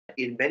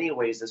In many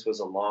ways, this was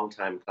a long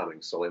time coming.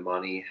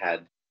 Soleimani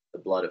had the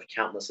blood of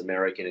countless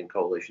American and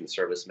coalition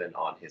servicemen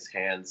on his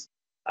hands.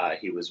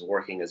 He was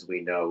working, as we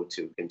know,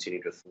 to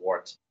continue to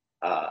thwart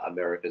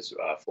America's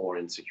foreign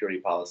and security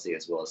policy,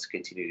 as well as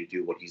continue to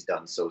do what he's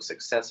done so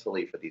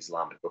successfully for the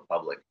Islamic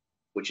Republic,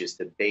 which is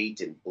to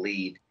bait and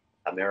bleed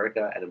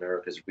America and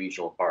America's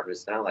regional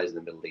partners and allies in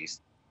the Middle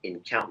East in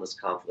countless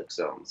conflict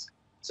zones.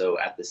 So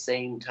at the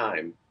same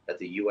time that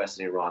the U.S.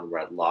 and Iran were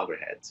at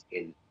loggerheads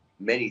in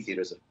many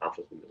theaters of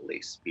conflict in the Middle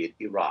East, be it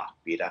Iraq,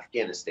 be it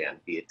Afghanistan,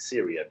 be it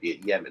Syria, be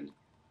it Yemen,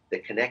 the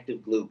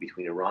connective glue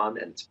between Iran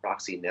and its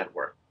proxy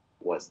network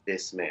was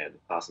this man,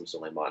 Qasem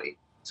Soleimani.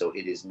 So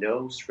it is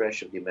no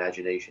stretch of the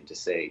imagination to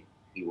say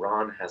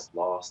Iran has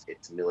lost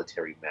its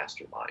military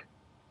mastermind.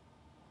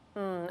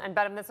 And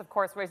Behnam, this of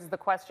course raises the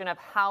question of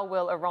how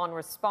will Iran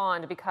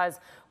respond, because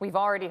we've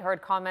already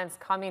heard comments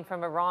coming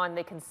from Iran.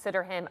 They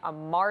consider him a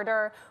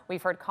martyr.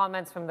 We've heard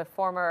comments from the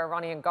former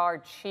Iranian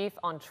Guard chief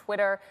on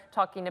Twitter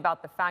talking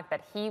about the fact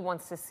that he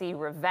wants to see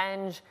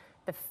revenge.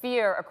 The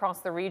fear across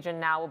the region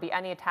now will be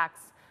any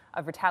attacks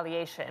of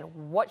retaliation.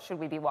 What should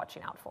we be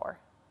watching out for?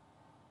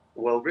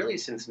 Well, really,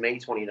 since May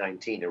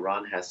 2019,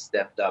 Iran has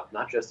stepped up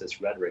not just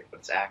its rhetoric, but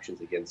its actions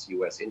against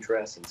U.S.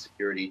 interests and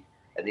security,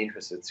 and the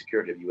interests and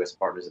security of U.S.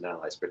 partners and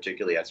allies,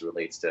 particularly as it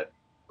relates to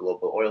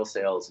global oil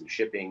sales and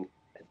shipping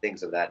and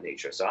things of that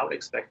nature. So I would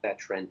expect that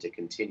trend to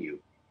continue.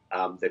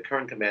 The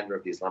current commander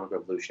of the Islamic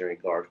Revolutionary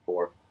Guard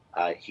Corps,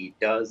 he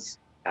does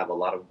have a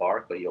lot of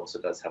bark, but he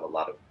also does have a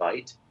lot of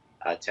bite.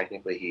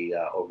 Technically, he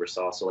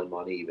oversaw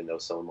Soleimani, even though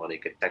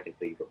Soleimani could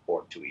technically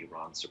report to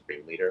Iran's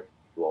supreme leader,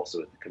 who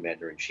also is the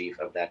commander-in-chief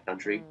of that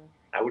country.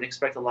 I would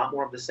expect a lot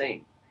more of the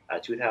same.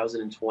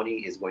 2020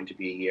 is going to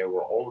be a year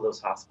where all of those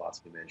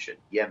hotspots we mentioned,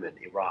 Yemen,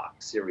 Iraq,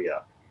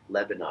 Syria,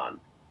 Lebanon,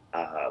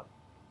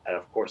 and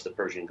of course the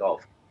Persian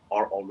Gulf,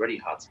 are already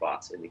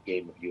hotspots in the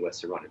game of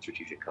U.S.-Iran and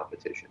strategic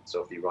competition.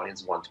 So if the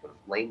Iranians want to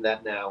inflame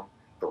that now,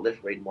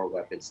 proliferate more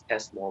weapons,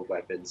 test more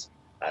weapons,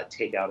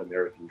 take out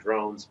American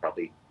drones,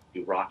 probably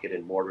do rocket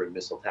and mortar and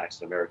missile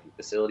attacks on American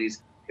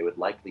facilities, they would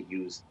likely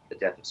use the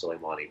death of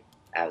Soleimani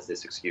as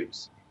this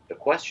excuse. The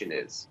question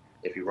is,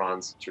 if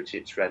Iran's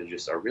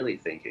strategists are really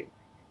thinking,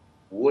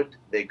 would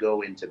they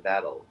go into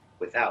battle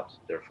without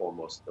their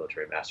foremost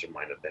military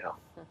mastermind at the helm?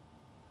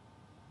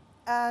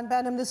 And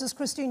Behnam, this is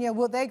Christina.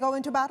 Will they go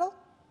into battle?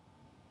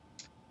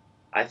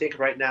 I think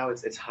right now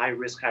it's high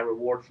risk, high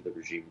reward for the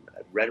regime.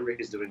 Rhetoric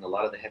is doing a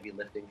lot of the heavy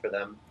lifting for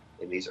them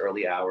in these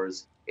early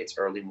hours. It's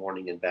early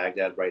morning in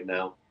Baghdad right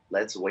now.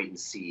 Let's wait and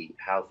see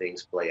how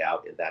things play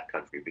out in that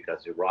country,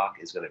 because Iraq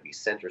is going to be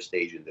center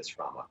stage in this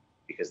drama,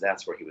 because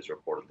that's where he was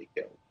reportedly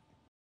killed.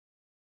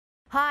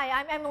 Hi,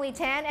 I'm Emily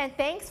Tan, and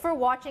thanks for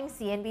watching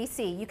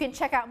CNBC. You can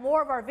check out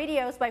more of our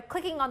videos by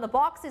clicking on the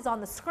boxes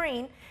on the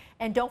screen,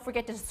 and don't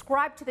forget to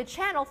subscribe to the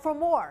channel for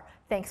more.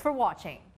 Thanks for watching.